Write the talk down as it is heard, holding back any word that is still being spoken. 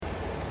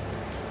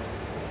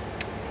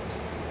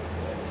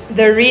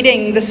The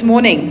reading this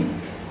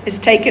morning is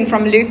taken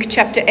from Luke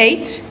chapter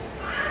 8,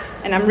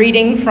 and I'm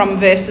reading from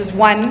verses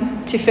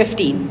 1 to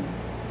 15.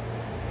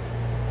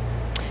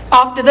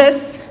 After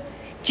this,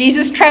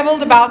 Jesus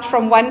traveled about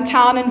from one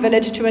town and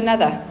village to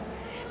another,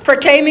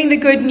 proclaiming the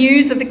good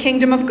news of the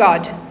kingdom of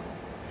God.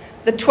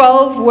 The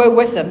 12 were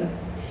with him,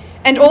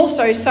 and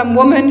also some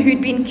women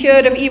who'd been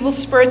cured of evil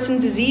spirits and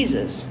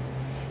diseases.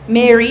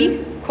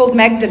 Mary, called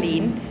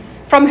Magdalene,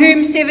 from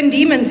whom 7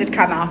 demons had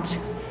come out.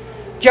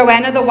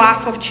 Joanna, the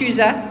wife of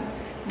Chuza,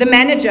 the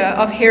manager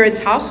of Herod's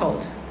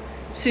household.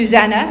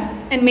 Susanna,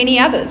 and many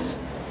others.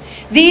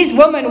 These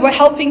women were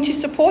helping to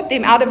support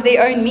them out of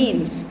their own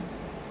means.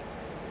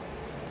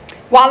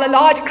 While a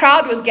large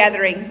crowd was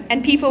gathering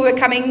and people were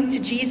coming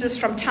to Jesus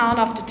from town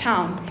after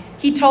town,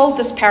 he told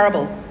this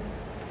parable.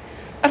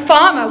 A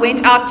farmer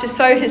went out to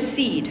sow his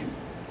seed.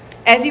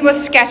 As he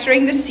was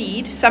scattering the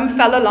seed, some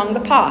fell along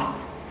the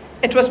path.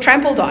 It was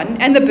trampled on,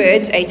 and the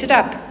birds ate it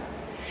up.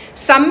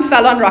 Some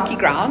fell on rocky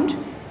ground,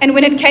 and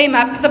when it came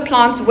up, the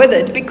plants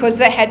withered because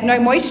they had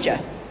no moisture.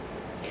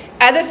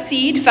 Other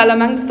seed fell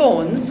among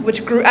thorns,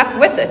 which grew up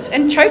with it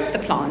and choked the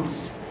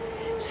plants.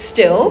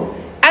 Still,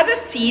 other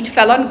seed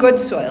fell on good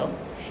soil.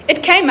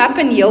 It came up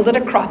and yielded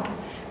a crop,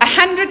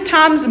 100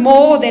 times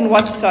more than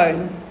was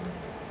sown.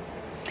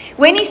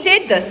 When he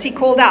said this, he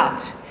called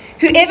out,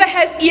 "Whoever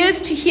has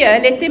ears to hear,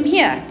 let them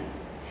hear."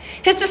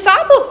 His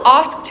disciples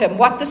asked him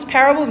what this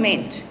parable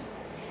meant.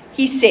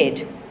 He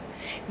said,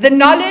 "The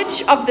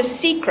knowledge of the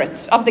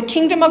secrets of the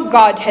kingdom of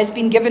God has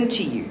been given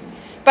to you,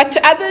 but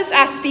to others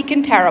I speak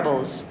in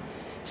parables,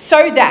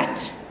 so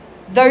that,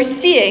 though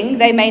seeing,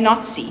 they may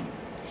not see,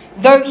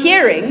 though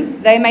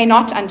hearing, they may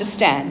not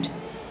understand.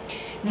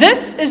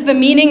 This is the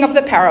meaning of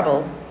the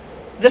parable.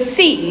 The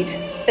seed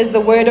is the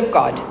word of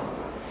God.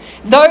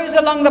 Those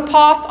along the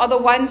path are the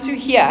ones who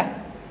hear,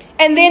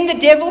 and then the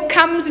devil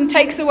comes and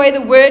takes away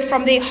the word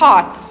from their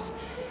hearts,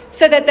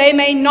 so that they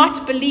may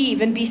not believe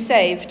and be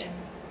saved.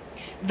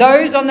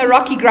 Those on the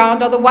rocky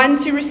ground are the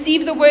ones who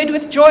receive the word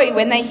with joy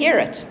when they hear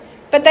it,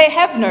 but they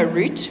have no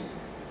root.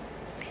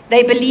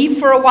 They believe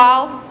for a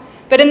while,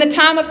 but in the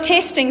time of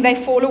testing they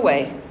fall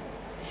away.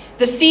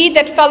 The seed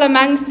that fell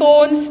among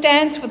thorns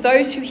stands for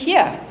those who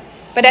hear,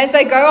 but as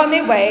they go on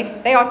their way,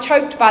 they are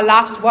choked by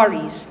life's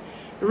worries,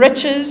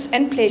 riches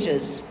and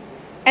pleasures,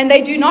 and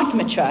they do not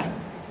mature.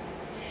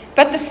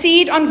 But the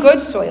seed on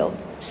good soil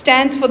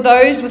stands for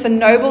those with a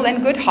noble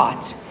and good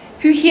heart,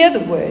 who hear the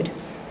word,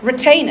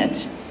 retain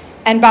it,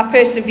 and by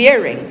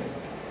persevering,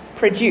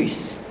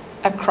 produce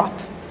a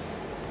crop."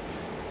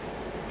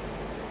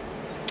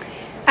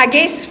 I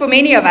guess for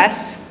many of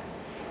us,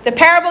 the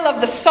parable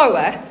of the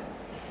sower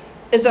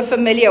is a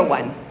familiar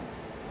one.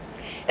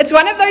 It's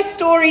one of those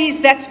stories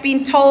that's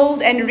been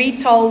told and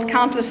retold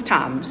countless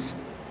times.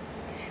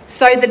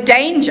 So the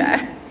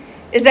danger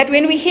is that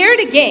when we hear it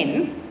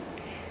again,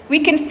 we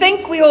can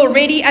think we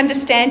already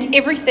understand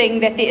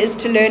everything that there is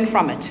to learn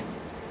from it.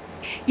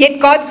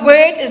 Yet God's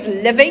word is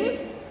living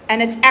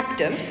and it's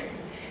active,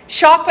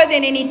 sharper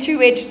than any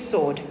two-edged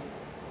sword.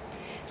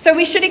 So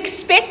we should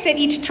expect that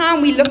each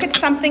time we look at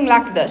something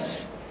like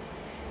this,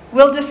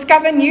 we'll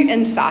discover new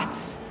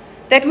insights,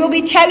 that we'll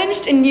be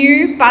challenged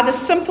anew by the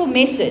simple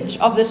message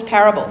of this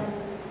parable.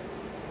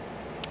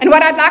 And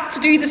what I'd like to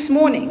do this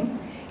morning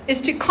is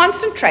to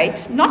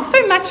concentrate not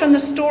so much on the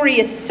story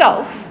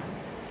itself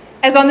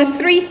as on the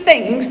 3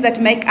 things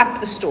that make up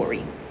the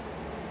story.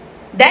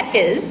 That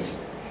is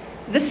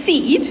the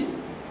seed,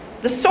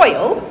 the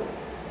soil,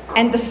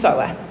 and the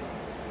sower.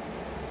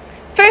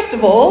 First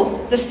of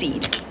all, the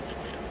seed.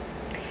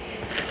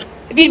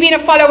 If you'd been a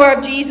follower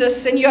of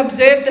Jesus and you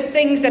observed the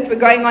things that were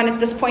going on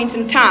at this point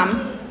in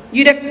time,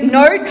 you'd have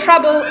no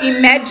trouble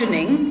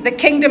imagining the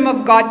kingdom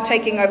of God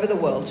taking over the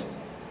world.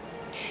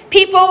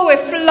 People were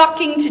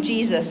flocking to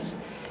Jesus.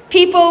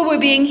 People were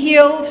being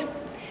healed.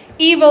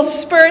 Evil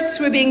spirits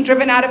were being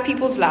driven out of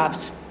people's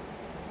lives.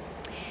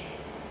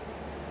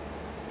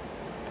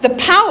 The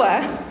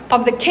power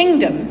of the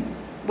kingdom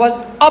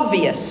was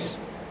obvious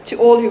to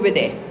all who were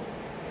there.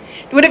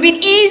 It would have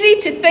been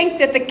easy to think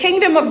that the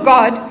kingdom of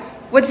God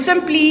would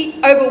simply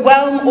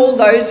overwhelm all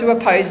those who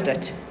opposed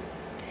it.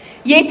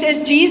 Yet,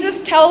 as Jesus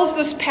tells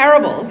this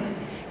parable,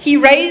 he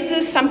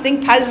raises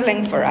something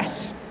puzzling for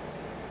us.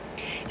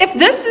 If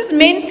this is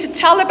meant to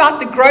tell about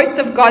the growth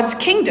of God's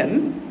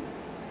kingdom,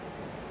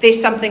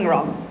 there's something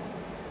wrong.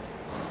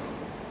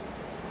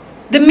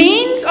 The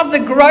means of the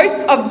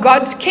growth of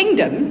God's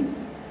kingdom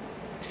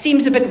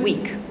seems a bit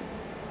weak.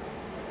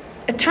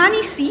 A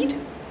tiny seed?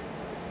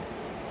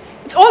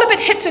 It's all a bit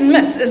hit and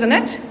miss, isn't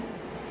it?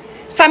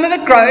 Some of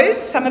it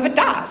grows, some of it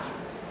dies.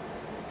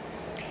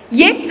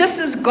 Yet this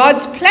is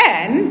God's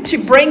plan to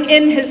bring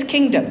in his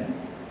kingdom.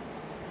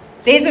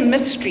 There's a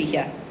mystery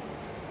here.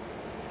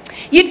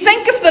 You'd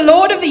think if the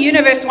Lord of the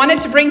universe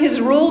wanted to bring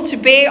his rule to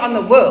bear on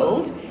the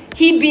world,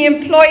 he'd be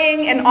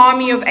employing an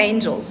army of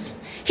angels.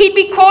 He'd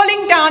be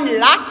calling down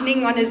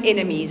lightning on his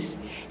enemies.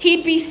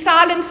 He'd be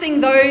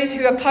silencing those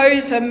who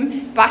oppose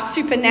him by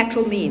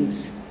supernatural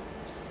means.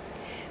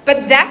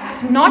 But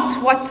that's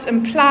not what's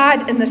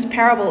implied in this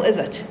parable, is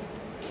it?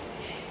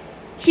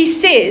 he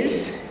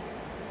says,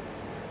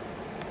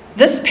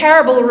 this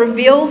parable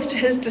reveals to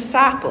his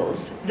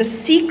disciples the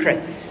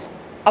secrets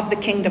of the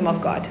kingdom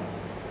of God.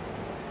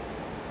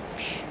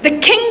 The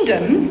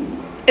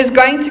kingdom is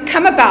going to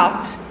come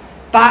about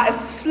by a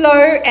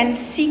slow and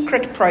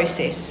secret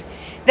process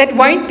that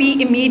won't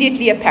be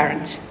immediately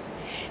apparent.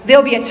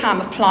 There'll be a time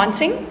of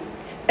planting,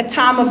 a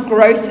time of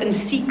growth in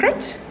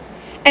secret,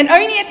 and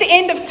only at the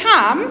end of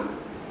time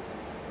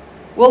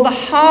will the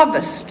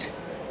harvest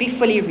be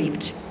fully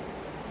reaped.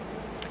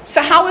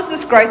 So how is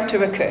this growth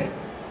to occur?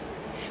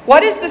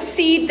 What is the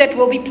seed that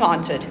will be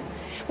planted?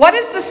 What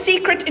is the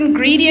secret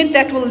ingredient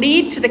that will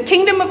lead to the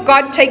kingdom of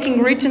God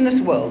taking root in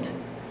this world?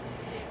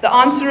 The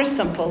answer is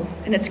simple,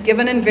 and it's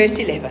given in verse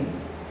 11.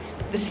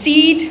 The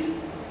seed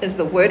is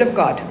the word of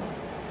God.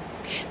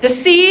 The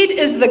seed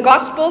is the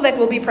gospel that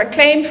will be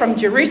proclaimed from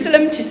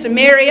Jerusalem to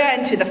Samaria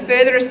and to the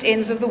furthest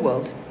ends of the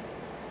world.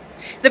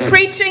 The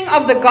preaching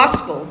of the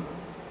gospel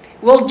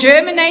will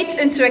germinate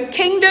into a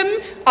kingdom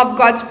of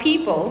God's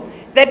people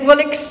that will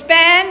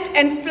expand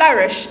and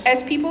flourish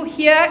as people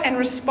hear and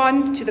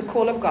respond to the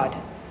call of God.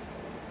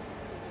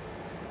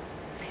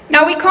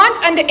 Now, we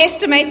can't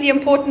underestimate the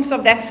importance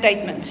of that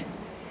statement.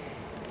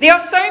 There are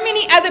so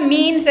many other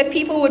means that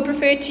people would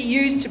prefer to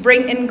use to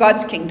bring in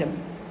God's kingdom.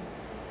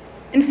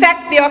 In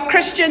fact, there are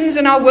Christians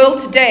in our world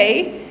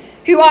today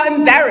who are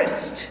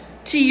embarrassed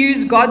to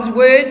use God's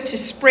word to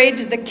spread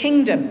the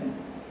kingdom.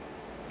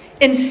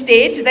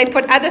 Instead, they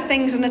put other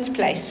things in its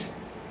place.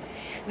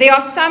 There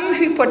are some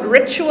who put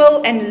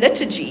ritual and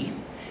liturgy,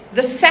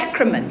 the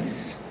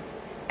sacraments,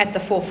 at the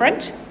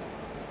forefront,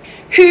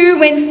 who,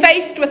 when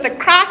faced with a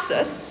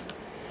crisis,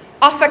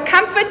 offer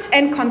comfort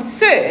and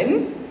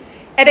concern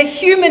at a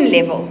human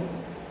level,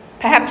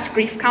 perhaps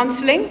grief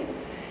counseling,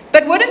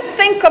 but wouldn't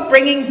think of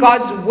bringing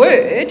God's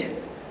word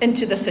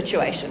into the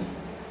situation.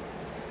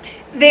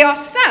 There are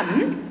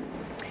some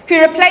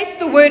who replace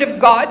the word of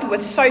God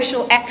with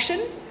social action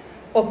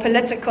or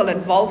political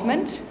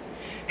involvement,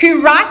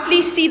 who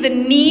rightly see the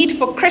need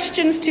for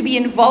Christians to be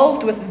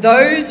involved with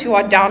those who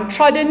are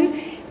downtrodden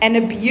and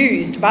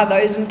abused by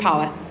those in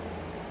power.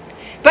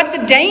 But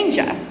the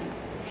danger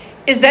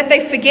is that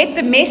they forget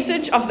the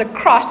message of the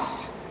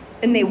cross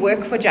in their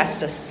work for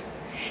justice.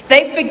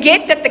 They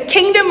forget that the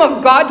kingdom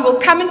of God will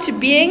come into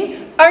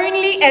being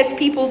only as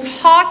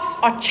people's hearts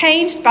are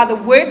changed by the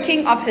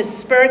working of his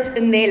Spirit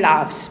in their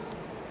lives.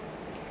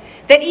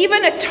 That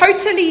even a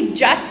totally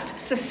just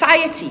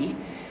society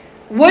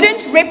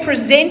wouldn't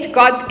represent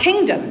God's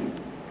kingdom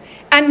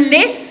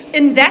unless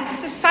in that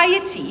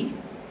society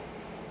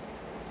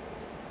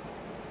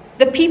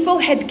the people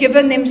had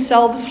given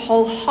themselves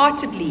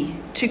wholeheartedly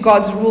to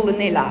God's rule in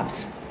their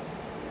lives.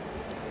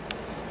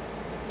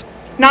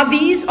 Now,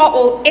 these are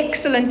all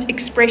excellent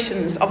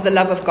expressions of the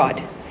love of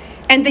God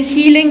and the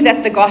healing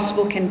that the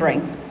gospel can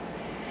bring.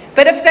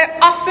 But if they're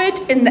offered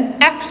in the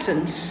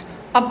absence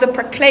of the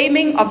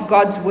proclaiming of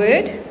God's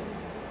word,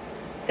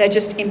 they're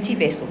just empty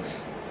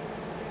vessels.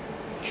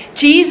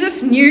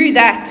 Jesus knew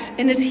that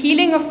in his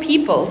healing of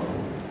people,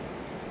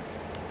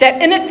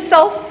 that in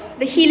itself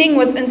the healing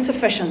was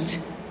insufficient.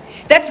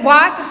 That's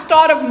why at the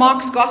start of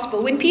Mark's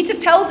gospel, when Peter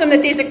tells him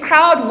that there's a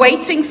crowd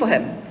waiting for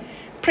him,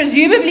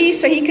 presumably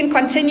so he can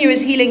continue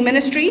his healing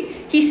ministry,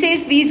 he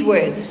says these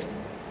words: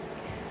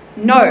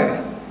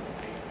 "No,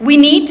 we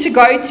need to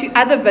go to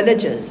other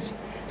villages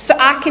so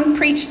I can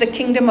preach the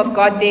kingdom of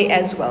God there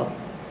as well."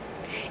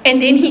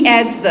 And then he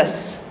adds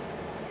this: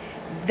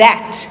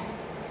 "That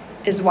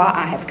is why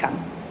I have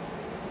come."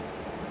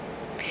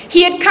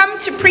 He had come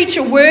to preach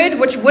a word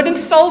which wouldn't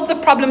solve the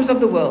problems of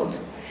the world.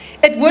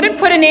 It wouldn't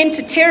put an end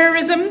to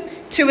terrorism,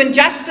 to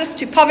injustice,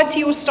 to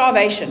poverty or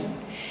starvation.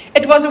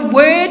 It was a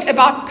word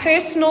about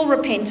personal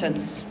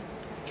repentance,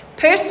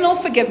 personal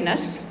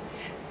forgiveness,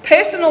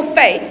 personal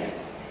faith,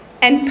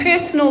 and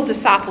personal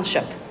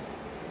discipleship.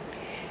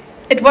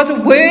 It was a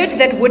word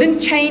that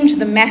wouldn't change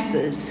the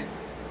masses.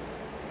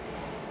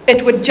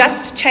 It would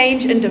just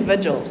change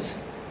individuals.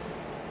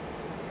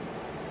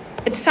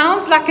 It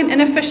sounds like an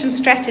inefficient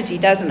strategy,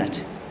 doesn't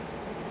it?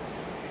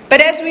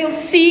 But as we'll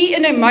see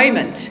in a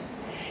moment,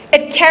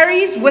 it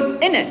carries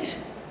within it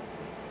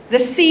the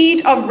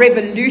seed of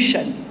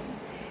revolution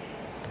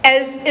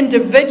as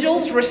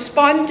individuals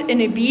respond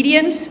in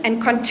obedience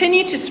and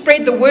continue to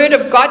spread the word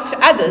of God to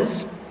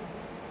others.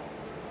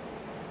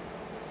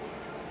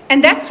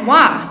 And that's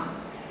why,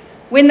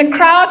 when the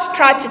crowd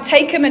tried to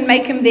take him and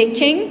make him their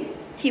king,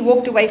 he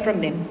walked away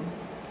from them.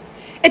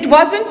 It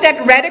wasn't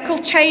that radical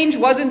change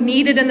wasn't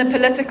needed in the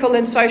political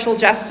and social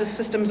justice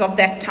systems of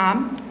that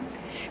time,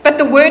 but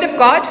the word of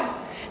God,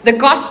 the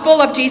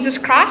gospel of Jesus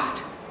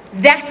Christ,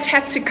 that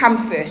had to come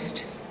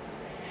first.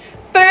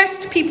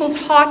 First,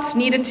 people's hearts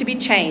needed to be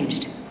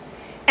changed.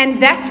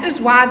 And that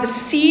is why the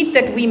seed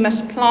that we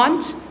must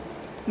plant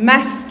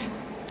must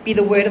be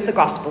the word of the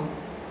gospel.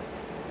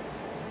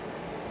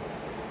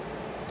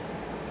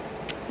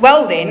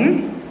 Well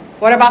then,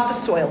 what about the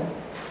soil?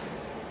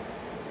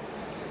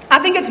 I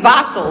think it's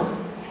vital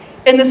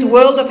in this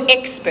world of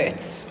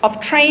experts,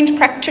 of trained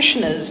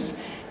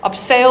practitioners, of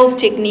sales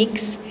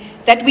techniques,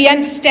 that we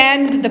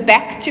understand the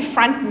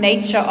back-to-front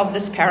nature of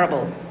this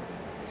parable.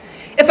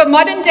 If a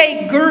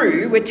modern-day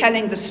guru were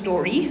telling the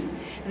story,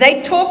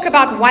 they'd talk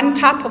about one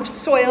type of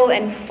soil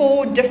and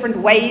 4 different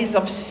ways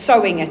of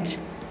sowing it.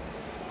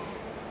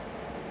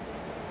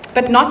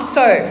 But not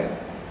so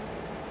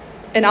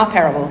in our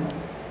parable.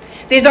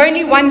 There's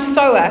only one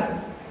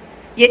sower,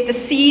 yet the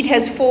seed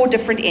has 4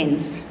 different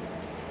ends.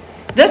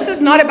 This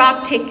is not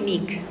about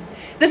technique.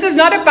 This is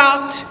not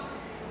about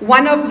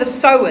one of the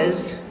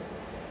sowers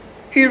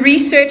who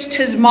researched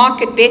his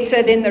market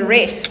better than the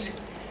rest,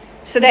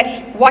 so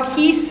that what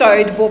he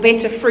sowed bore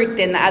better fruit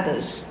than the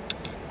others.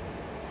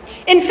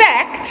 In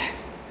fact,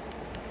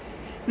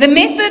 the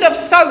method of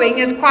sowing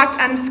is quite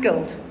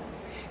unskilled.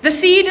 The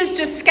seed is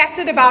just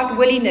scattered about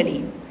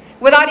willy-nilly,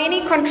 without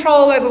any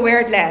control over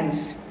where it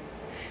lands.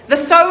 The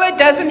sower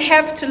doesn't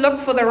have to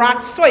look for the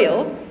right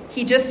soil,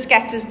 he just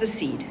scatters the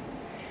seed.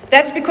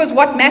 That's because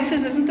what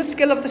matters isn't the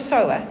skill of the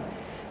sower,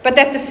 but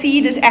that the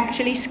seed is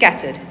actually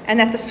scattered and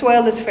that the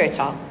soil is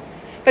fertile.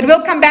 But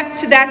we'll come back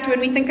to that when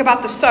we think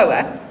about the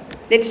sower.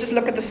 Let's just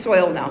look at the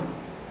soil now.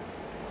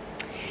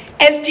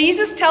 As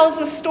Jesus tells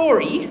the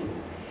story,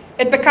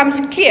 it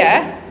becomes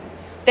clear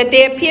that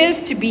there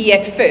appears to be,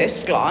 at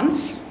first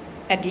glance,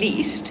 at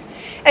least,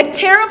 a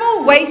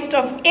terrible waste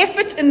of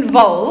effort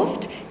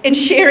involved in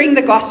sharing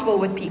the gospel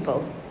with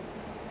people.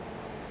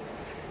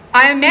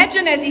 I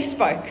imagine as he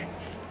spoke,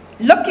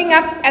 looking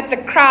up at the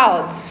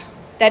crowds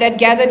that had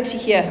gathered to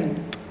hear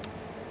him,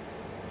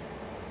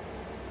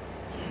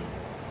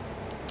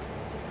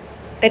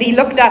 that he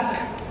looked up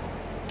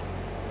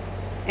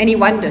and he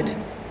wondered,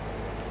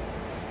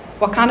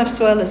 what kind of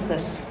soil is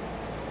this?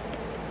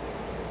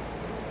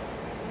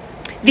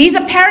 These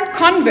apparent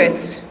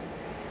converts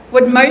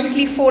would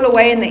mostly fall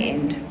away in the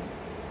end.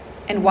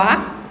 And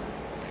why?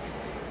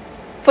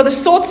 For the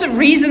sorts of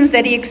reasons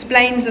that he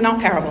explains in our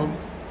parable.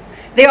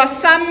 There are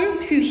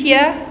some who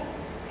hear,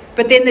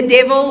 but then the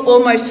devil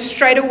almost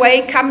straight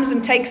away comes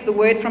and takes the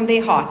word from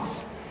their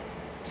hearts,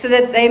 so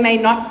that they may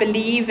not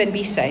believe and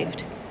be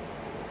saved.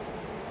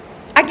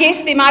 I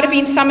guess there might have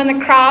been some in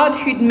the crowd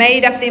who'd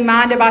made up their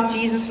mind about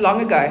Jesus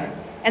long ago,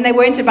 and they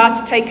weren't about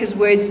to take his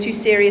words too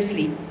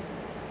seriously.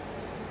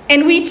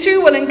 And we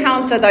too will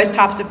encounter those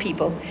types of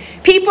people.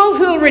 People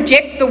who will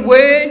reject the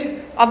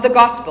word of the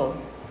gospel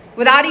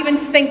without even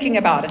thinking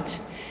about it.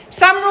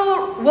 Some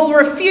will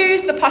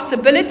refuse the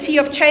possibility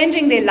of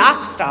changing their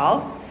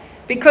lifestyle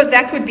because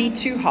that would be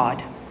too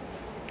hard.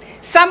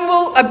 Some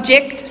will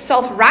object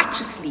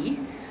self-righteously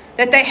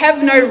that they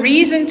have no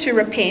reason to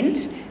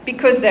repent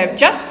because they're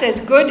just as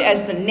good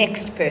as the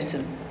next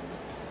person.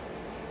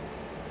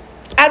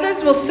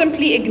 Others will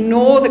simply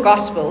ignore the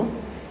gospel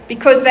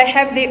because they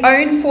have their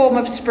own form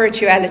of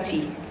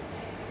spirituality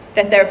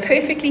that they're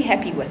perfectly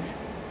happy with.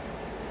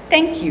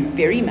 Thank you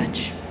very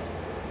much.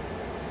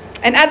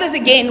 And others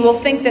again will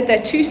think that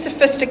they're too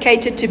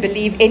sophisticated to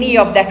believe any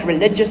of that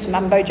religious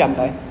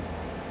mumbo-jumbo.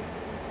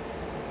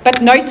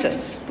 But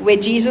notice where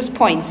Jesus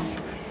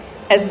points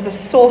as the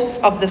source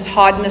of this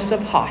hardness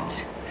of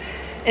heart.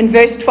 In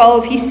verse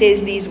 12, he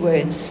says these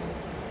words,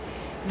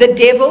 "The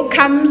devil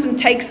comes and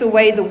takes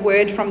away the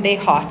word from their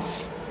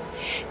hearts."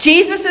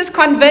 Jesus is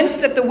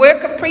convinced that the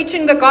work of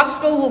preaching the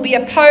gospel will be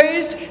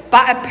opposed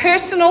by a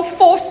personal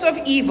force of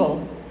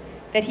evil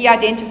that he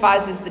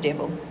identifies as the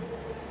devil.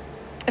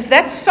 If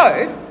that's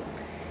so,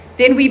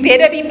 then we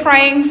better be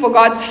praying for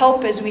God's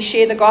help as we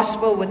share the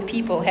gospel with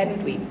people,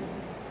 hadn't we?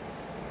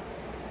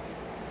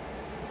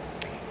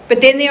 But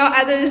then there are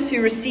others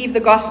who receive the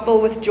gospel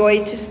with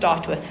joy to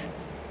start with.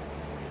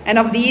 And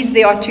of these,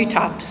 there are 2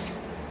 types.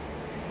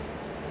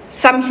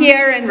 Some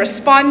hear and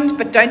respond,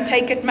 but don't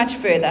take it much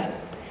further.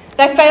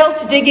 They fail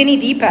to dig any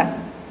deeper.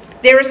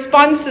 Their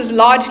response is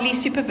largely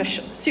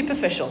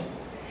superficial.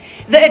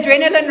 The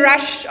adrenaline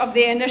rush of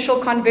their initial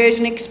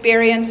conversion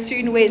experience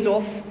soon wears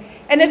off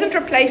and isn't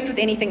replaced with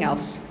anything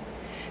else.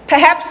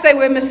 Perhaps they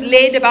were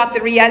misled about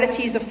the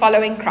realities of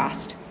following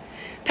Christ.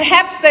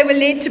 Perhaps they were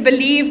led to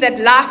believe that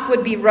life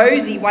would be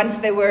rosy once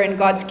they were in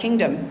God's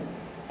kingdom.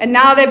 And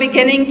now they're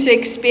beginning to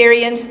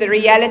experience the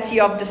reality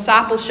of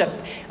discipleship,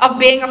 of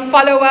being a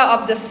follower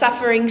of the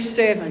suffering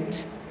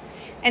servant.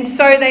 And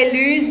so they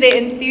lose their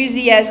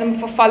enthusiasm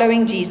for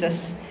following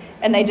Jesus,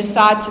 and they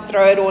decide to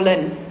throw it all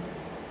in.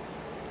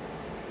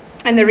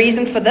 And the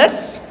reason for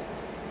this?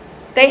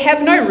 They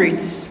have no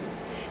roots.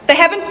 They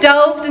haven't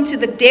delved into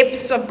the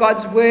depths of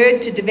God's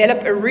word to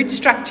develop a root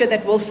structure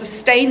that will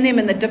sustain them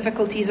in the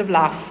difficulties of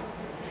life.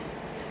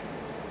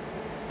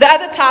 The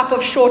other type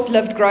of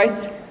short-lived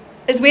growth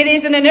is where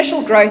there's an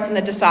initial growth in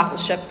the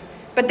discipleship,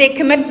 but their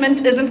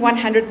commitment isn't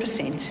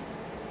 100%.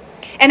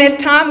 And as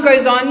time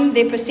goes on,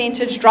 their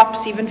percentage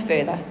drops even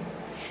further.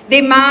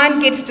 Their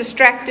mind gets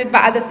distracted by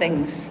other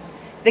things,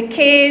 the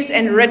cares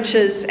and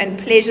riches and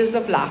pleasures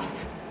of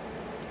life.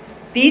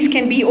 These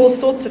can be all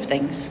sorts of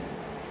things: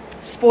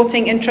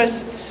 sporting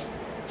interests,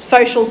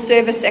 social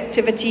service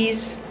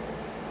activities,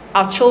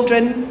 our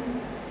children,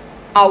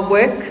 our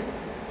work.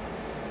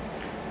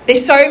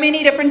 There's so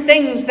many different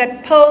things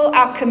that pull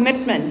our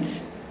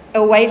commitment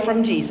away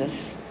from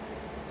Jesus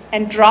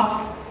and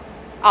drop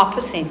our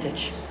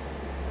percentage.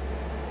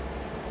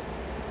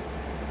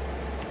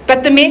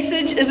 But the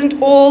message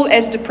isn't all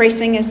as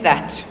depressing as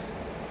that.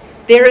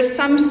 There is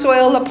some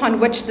soil upon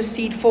which the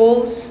seed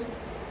falls,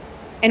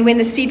 and when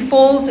the seed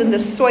falls in the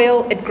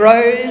soil, it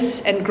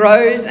grows and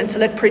grows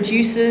until it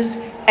produces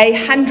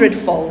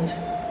 100-fold.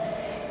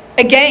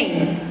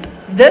 Again,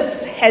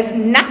 this has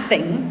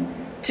nothing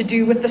to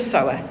do with the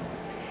sower.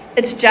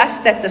 It's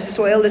just that the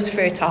soil is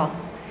fertile.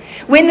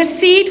 When the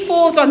seed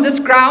falls on this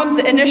ground,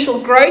 the initial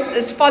growth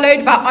is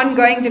followed by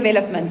ongoing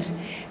development.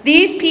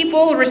 These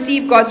people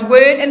receive God's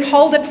word and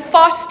hold it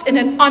fast in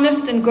an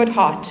honest and good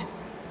heart.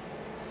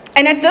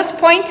 And at this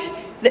point,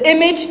 the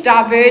image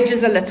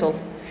diverges a little.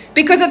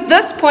 Because at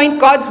this point,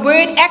 God's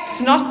word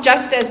acts not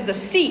just as the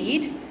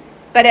seed,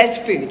 but as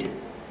food.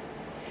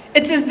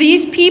 It's as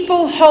these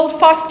people hold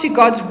fast to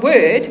God's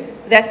word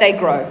that they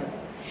grow.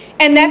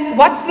 And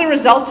what's the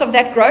result of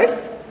that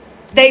growth?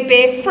 They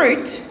bear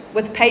fruit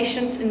with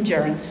patient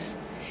endurance.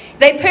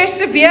 They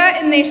persevere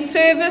in their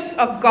service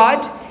of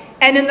God,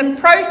 and in the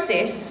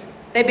process,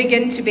 they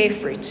begin to bear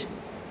fruit.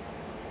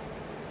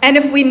 And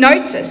if we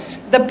notice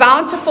the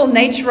bountiful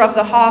nature of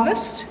the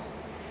harvest,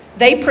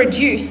 they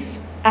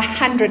produce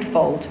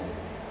 100-fold.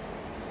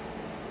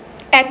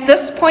 At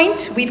this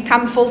point, we've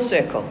come full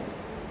circle.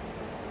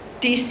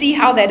 Do you see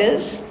how that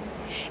is?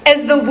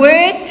 As the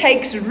word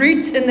takes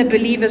root in the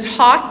believer's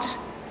heart,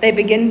 they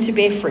begin to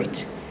bear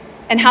fruit.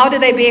 And how do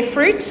they bear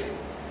fruit?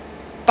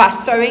 By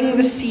sowing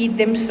the seed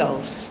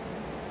themselves.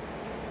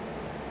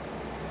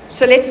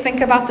 So let's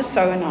think about the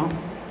sower now.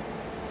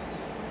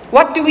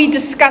 What do we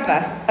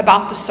discover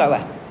about the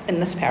sower in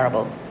this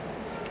parable?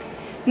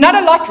 Not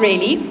a lot,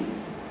 really.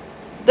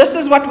 This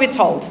is what we're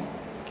told.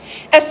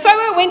 A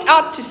sower went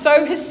out to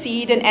sow his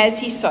seed, and as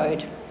he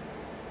sowed.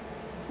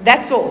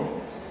 That's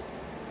all.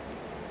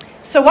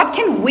 So what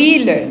can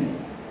we learn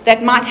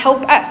that might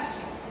help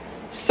us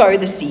sow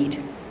the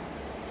seed?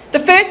 The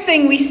first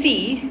thing we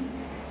see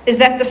is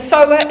that the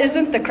sower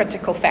isn't the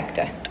critical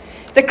factor.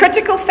 The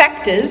critical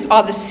factors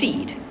are the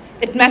seed.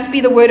 It must be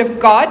the word of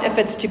God if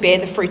it's to bear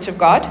the fruit of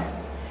God.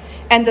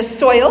 And the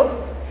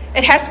soil,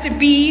 it has to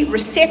be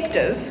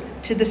receptive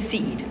to the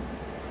seed.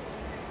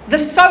 The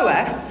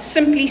sower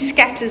simply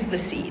scatters the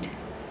seed.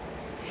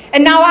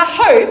 And now I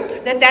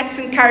hope that that's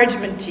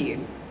encouragement to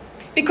you.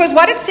 Because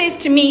what it says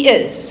to me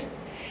is,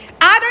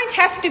 I don't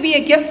have to be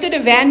a gifted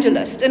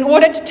evangelist in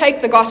order to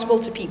take the gospel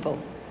to people.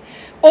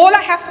 All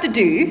I have to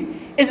do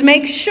is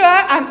make sure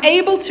I'm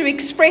able to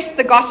express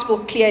the gospel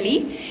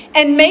clearly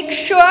and make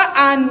sure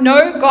I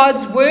know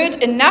God's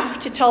word enough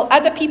to tell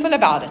other people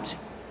about it.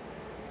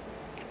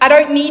 I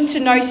don't need to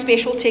know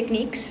special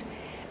techniques.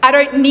 I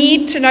don't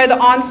need to know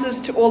the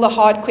answers to all the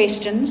hard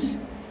questions.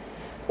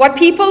 What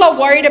people are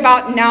worried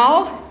about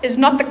now is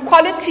not the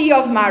quality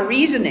of my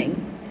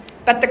reasoning,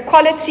 but the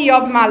quality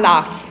of my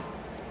life.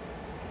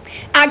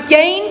 I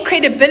gain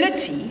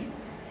credibility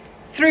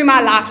through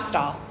my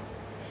lifestyle.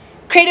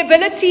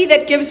 Credibility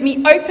that gives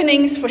me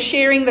openings for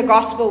sharing the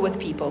gospel with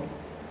people.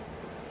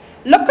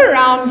 Look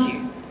around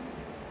you.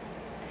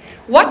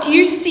 What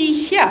you see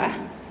here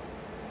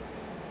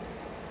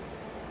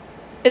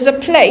is a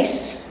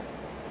place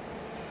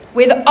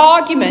where the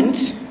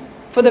argument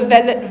for the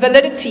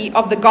validity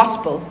of the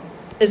gospel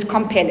is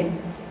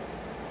compelling.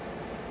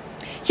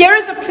 Here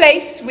is a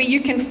place where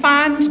you can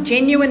find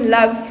genuine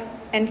love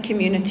and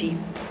community.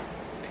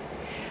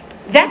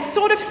 That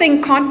sort of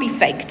thing can't be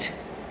faked.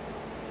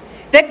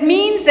 That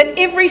means that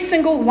every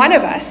single one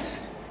of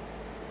us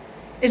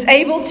is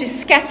able to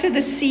scatter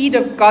the seed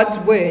of God's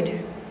word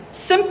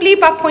simply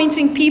by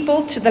pointing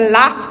people to the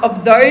life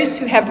of those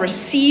who have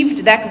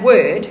received that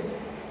word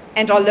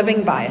and are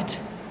living by it.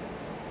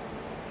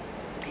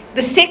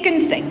 The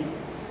second thing,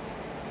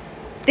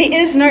 there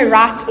is no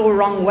right or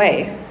wrong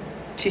way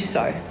to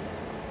sow.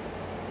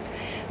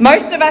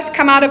 Most of us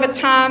come out of a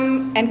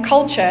time and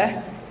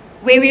culture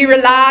where we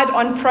relied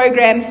on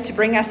programs to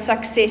bring us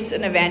success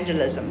in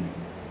evangelism.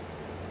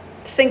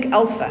 Think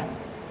Alpha.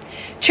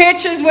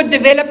 Churches would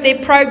develop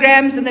their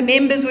programs and the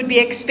members would be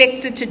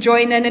expected to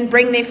join in and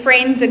bring their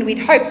friends, and we'd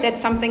hope that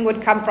something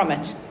would come from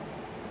it.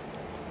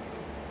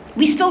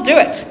 We still do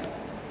it.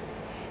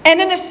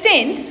 And in a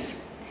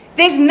sense,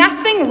 there's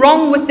nothing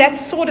wrong with that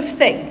sort of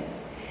thing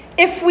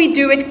if we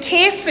do it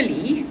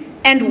carefully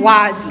and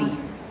wisely.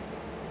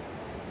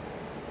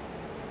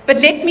 But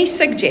let me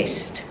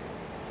suggest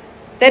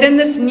that in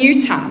this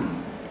new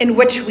time in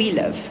which we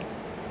live,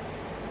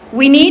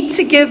 we need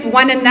to give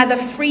one another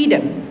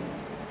freedom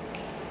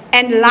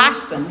and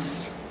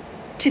license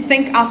to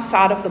think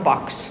outside of the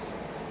box,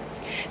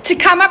 to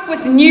come up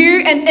with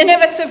new and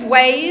innovative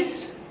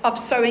ways of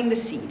sowing the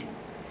seed.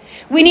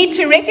 We need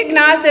to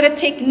recognize that a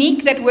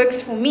technique that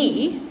works for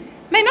me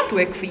may not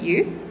work for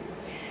you.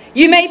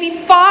 You may be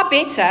far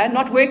better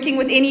not working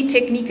with any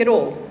technique at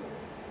all.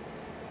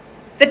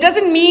 That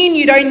doesn't mean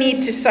you don't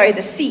need to sow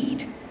the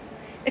seed.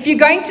 If you're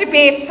going to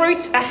bear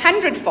fruit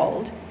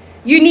 100-fold,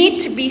 you need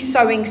to be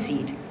sowing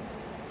seed.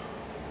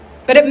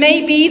 But it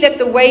may be that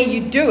the way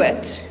you do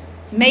it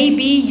may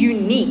be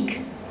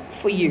unique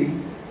for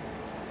you.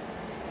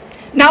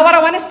 Now, what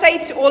I want to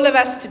say to all of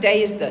us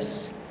today is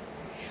this.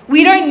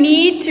 We don't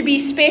need to be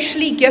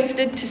specially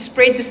gifted to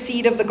spread the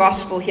seed of the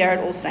gospel here at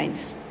All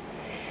Saints.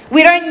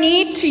 We don't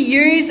need to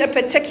use a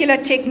particular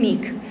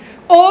technique.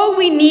 All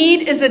we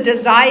need is a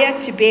desire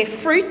to bear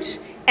fruit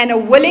and a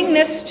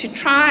willingness to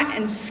try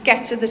and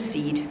scatter the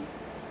seed.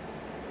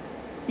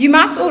 You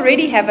might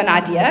already have an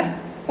idea,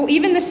 or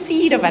even the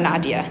seed of an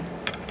idea.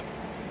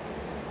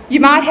 You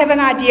might have an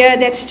idea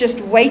that's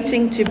just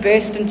waiting to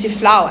burst into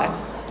flower.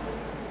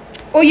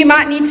 Or you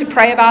might need to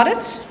pray about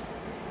it,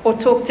 or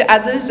talk to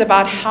others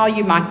about how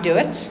you might do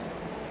it.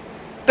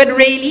 But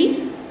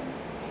really,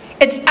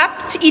 it's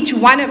up to each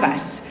one of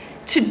us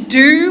to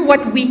do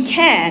what we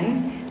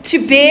can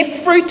to bear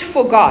fruit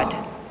for God,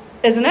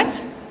 isn't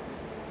it?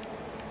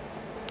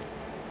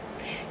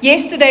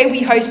 Yesterday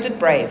we hosted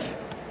Brave.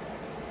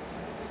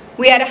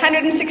 We had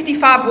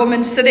 165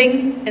 women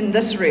sitting in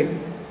this room.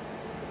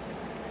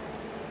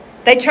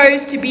 They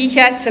chose to be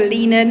here to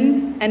lean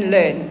in and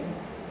learn.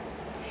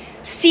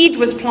 Seed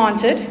was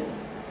planted,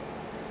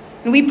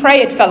 and we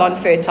pray it fell on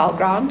fertile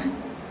ground.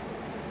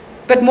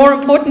 But more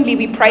importantly,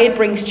 we pray it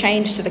brings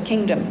change to the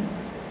kingdom.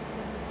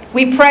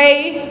 We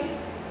pray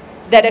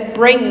that it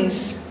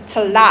brings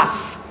to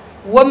life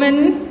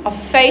women of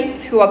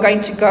faith who are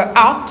going to go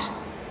out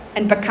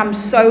and become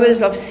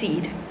sowers of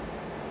seed.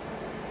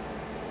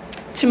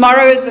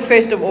 Tomorrow is the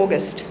 1st of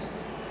August,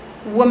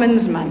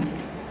 Women's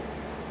Month.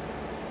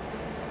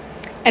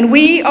 And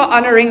we are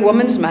honoring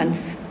Women's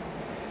Month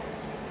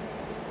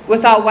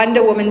with our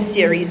Wonder Woman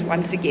series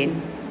once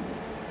again.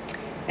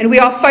 And we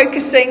are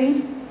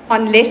focusing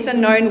on lesser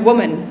known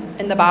women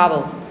in the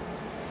Bible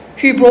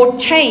who brought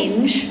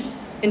change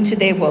into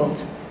their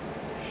world.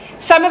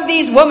 Some of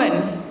these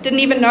women didn't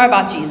even know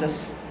about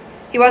Jesus.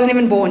 He wasn't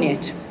even born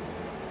yet.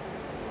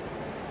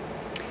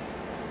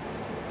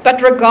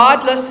 But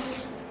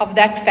regardless of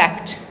that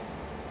fact,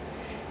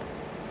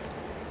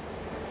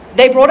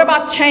 they brought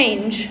about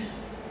change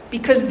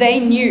because they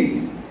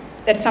knew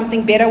that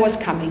something better was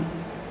coming.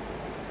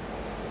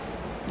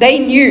 They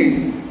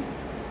knew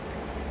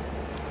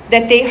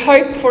that their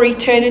hope for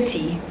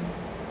eternity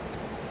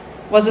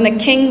was in a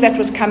king that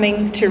was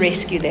coming to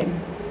rescue them.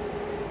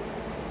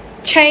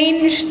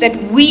 Change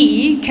that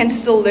we can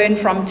still learn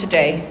from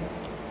today.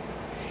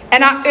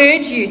 And I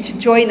urge you to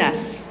join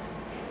us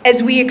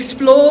as we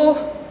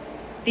explore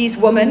these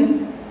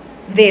women,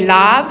 their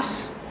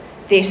lives,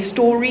 their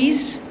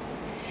stories,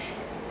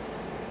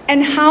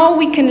 and how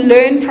we can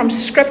learn from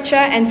Scripture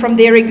and from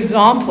their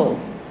example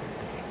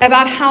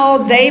about how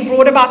they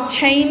brought about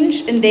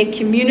change in their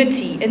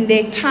community, in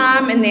their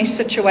time, in their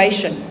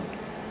situation.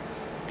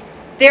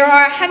 There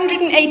are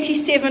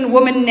 187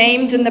 women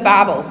named in the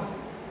Bible,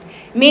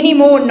 many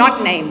more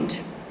not named.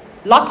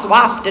 Lot's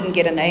wife didn't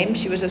get a name.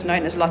 She was just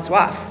known as Lot's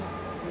wife.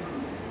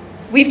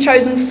 We've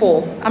chosen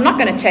 4. I'm not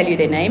going to tell you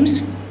their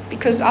names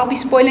because I'll be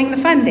spoiling the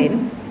fun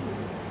then.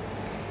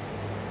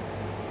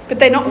 But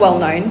they're not well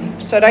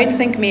known. So don't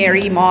think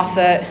Mary,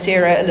 Martha,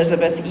 Sarah,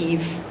 Elizabeth,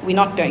 Eve. We're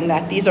not doing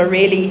that. These are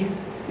really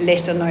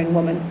lesser known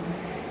women.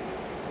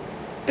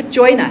 But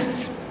join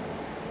us.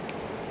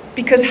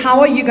 Because how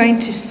are you going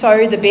to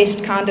sow the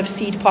best kind of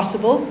seed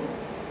possible?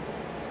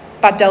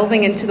 By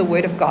delving into the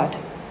Word of God.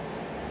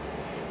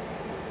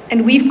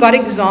 And we've got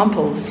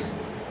examples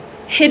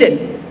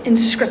hidden in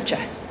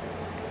Scripture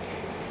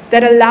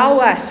that allow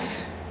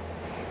us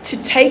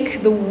to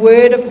take the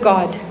Word of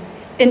God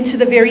into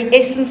the very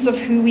essence of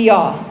who we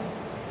are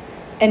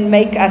and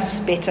make us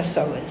better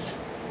sowers.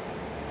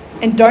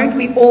 And don't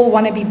we all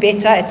want to be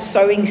better at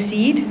sowing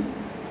seed?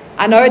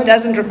 I know it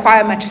doesn't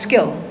require much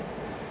skill,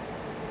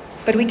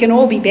 but we can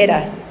all be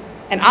better.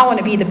 And I want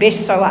to be the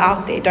best sower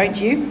out there, don't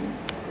you?